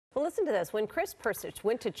Well, listen to this. When Chris Persich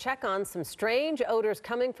went to check on some strange odors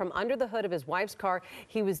coming from under the hood of his wife's car,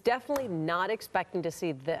 he was definitely not expecting to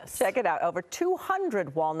see this. Check it out. Over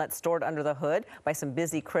 200 walnuts stored under the hood by some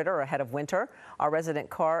busy critter ahead of winter. Our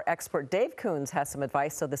resident car expert Dave Coons has some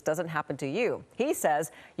advice so this doesn't happen to you. He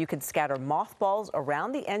says you can scatter mothballs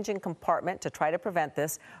around the engine compartment to try to prevent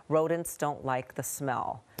this. Rodents don't like the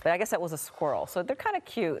smell. But I guess that was a squirrel, so they're kind of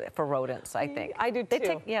cute for rodents, I think. I do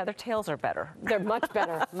too. Yeah, their tails are better. They're much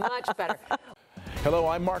better, much better. Hello,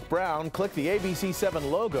 I'm Mark Brown. Click the ABC7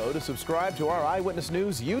 logo to subscribe to our Eyewitness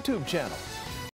News YouTube channel.